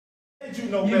You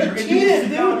know better. cheated,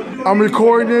 dude. I'm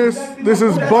recording this. This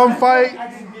is Bum Fight.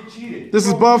 This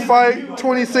is Bum Fight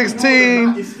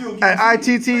 2016 at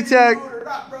ITT Tech,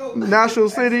 National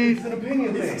City,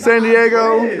 San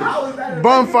Diego.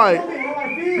 Bum Fight.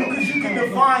 Because you can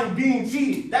define being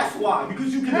cheated. That's why.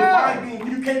 Because you can define being.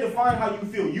 You can't define how you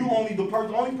feel. You only the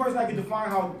only person that can define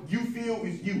how you feel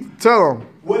is you. Tell them.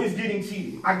 What is getting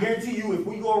cheated? I guarantee you, if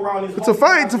we go around this, it's a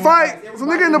fight. It's a fight. It's a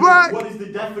nigga in the black. What is the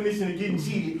definition of getting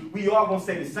cheated? We all gonna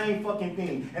say the same fucking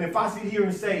thing. And if I sit here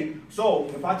and say, so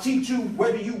if I cheat you,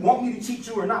 whether you want me to cheat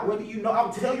you or not, whether you know,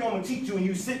 I'll tell you I'm gonna cheat you, and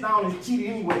you sit down and cheat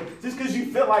anyway. Just because you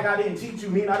feel like I didn't cheat you,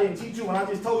 mean I didn't cheat you, and I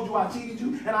just told you I cheated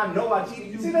you, and I know I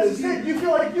cheated you. See, that's it. You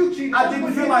feel like you cheated. I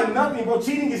didn't feel like nothing, bro.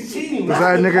 Cheating is cheating. Does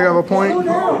that nigga have a point? Slow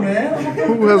down, man.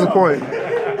 Who has a point?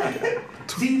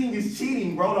 Cheating is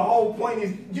cheating, bro. The whole point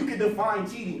is you can define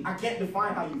cheating. I can't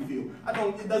define how you feel. I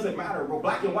don't. It doesn't matter, bro.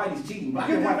 Black and white is cheating. Black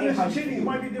and white is cheating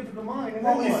might be different than mine.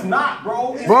 Bro, it's not,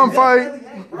 bro. Bum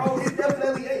fight. Bro, it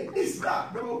definitely ain't. It's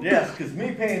not, bro. Yes, because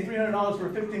me paying $300 for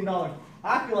 $15,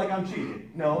 I feel like I'm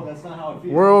cheated. No, that's not how it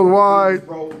feels. Worldwide.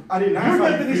 Bro, I didn't Your ask how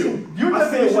you definition. feel. Your I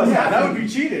said definition. what's Yeah, that happening. would be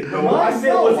cheated. No, I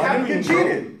said what's happening, get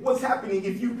cheated. bro. What's happening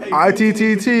if you pay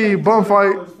ITTT, Bum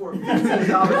Fight. for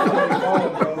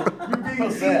 $15 bro? You're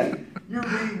being cheated. You're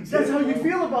being cheated. That's how you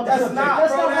feel about That's the not,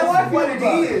 subject. bro. That's not how I That's feel what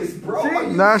about it is, bro.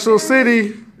 See? National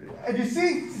City. And you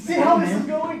see how this is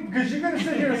going? Because you're going to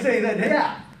sit here and say that,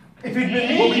 yeah, if it'd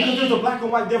been Well, me. because there's a black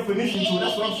and white definition to it.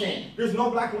 That's what I'm saying. There's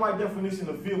no black and white definition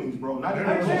of feelings, bro. Not even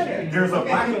there's a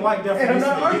black and white definition. And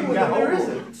I'm not arguing with that that there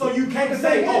isn't. So you can't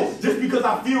say, oh, just because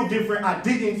I feel different, I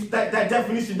didn't. That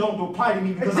definition don't apply to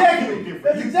me because I feel different.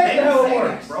 That's You exactly can't how it say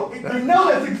works. that, bro. You know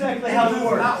that's exactly how it does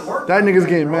works. not work. That nigga's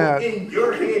getting bro. mad. In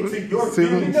your head, to your See?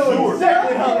 feelings, You know sure.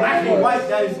 exactly how Black that and works. white,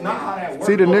 that is not how that works.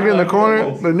 See the nigga in the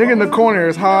corner? The nigga in the corner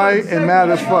is high and mad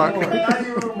as fuck. Not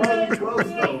even remotely close,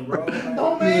 though, bro.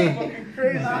 Don't make fucking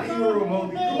crazy. Not even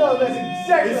remotely close. No, that's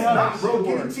exactly It's how not, that bro. shit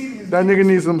Getting works. cheated is That nigga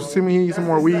needs some. See me, he needs some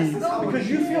more weed. Because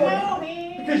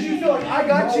you feel like I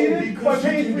got cheated by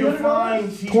paying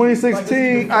 $300.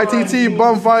 2016 ITT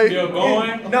Bum Fight. Still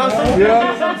going? No,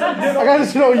 Yeah. I got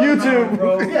this shit on YouTube.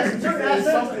 bro. Yes, certain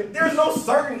aspects. There's no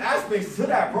certain aspects to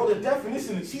that, bro. The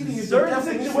definition of cheating is the Certain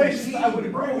definition of situations, cheating, I would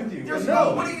agree bro. with you. There's No.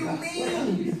 no. What do you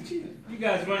mean? You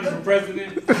guys running for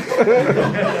president?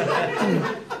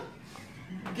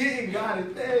 Getting got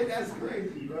it there. That's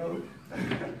crazy, bro.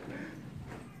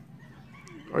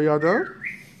 Are y'all done?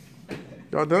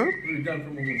 Y'all done? We were done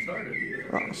from when we started.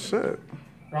 Oh shit.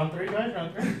 Round three, guys,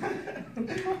 round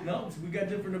three. No, we got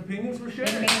different opinions for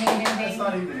sharing. That's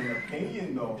not even an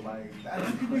opinion, though. Like, that's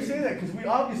How can you say that? Because we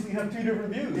obviously have two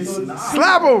different views. It's So not.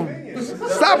 Slap him.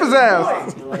 Slap his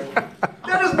ass.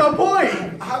 That is my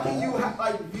point. How can you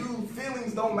view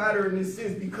feelings don't matter in this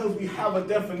sense because we have a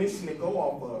definition to go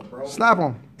off of, bro? Slap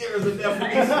him. There's a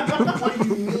definition. What do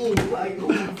you mean?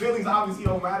 Like, feelings obviously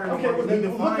don't matter. No Okay, more. well We then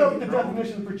look define up it, the bro.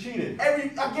 definition for cheated.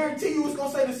 I guarantee you it's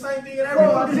gonna say the same thing in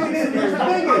Bro, every here's the thing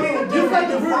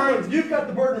is, you've got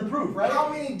the burden of proof, right? How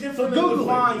many different So Google it.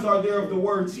 defines are there of the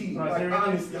word cheating? Right, Like, there it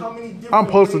honestly, how many different I'm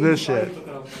posting this ways, shit.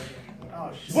 like,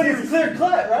 Oh, shit. But it's clear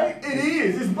cut, right? It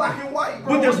is. It's black and white,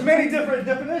 bro. But there's many different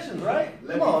definitions, right?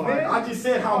 Let Come me on, find- man. I just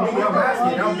said how many I'm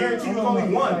asking. I guarantee you there's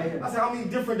only one. I said how many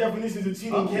different definitions of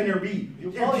cheating can there be?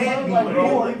 There can't be, Like, bro.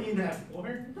 more. You need to have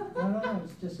four? No,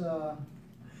 it's just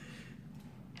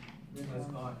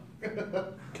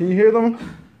Can you hear them?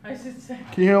 I should say.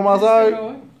 Can you hear them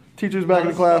outside? Teachers back in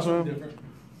the classroom. Different.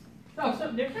 Oh,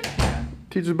 something different?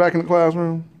 Teachers back in the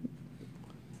classroom.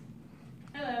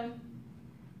 Hello.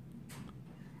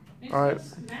 Is All right.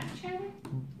 this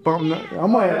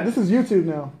Snapchat? This is YouTube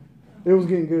now. It was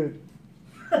getting good.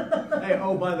 Hey,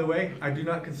 oh, by the way, I do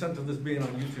not consent to this being on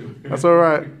YouTube. That's all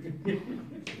right.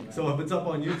 So if it's up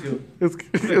on YouTube, It's,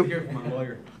 it's good to hear from my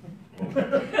lawyer.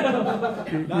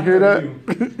 you hear that?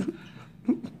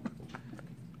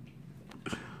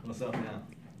 What's up now?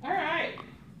 All right.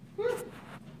 Whew.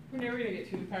 We're never going to get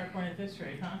to the PowerPoint at this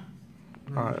rate, huh?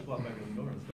 All right. Swap back in the door.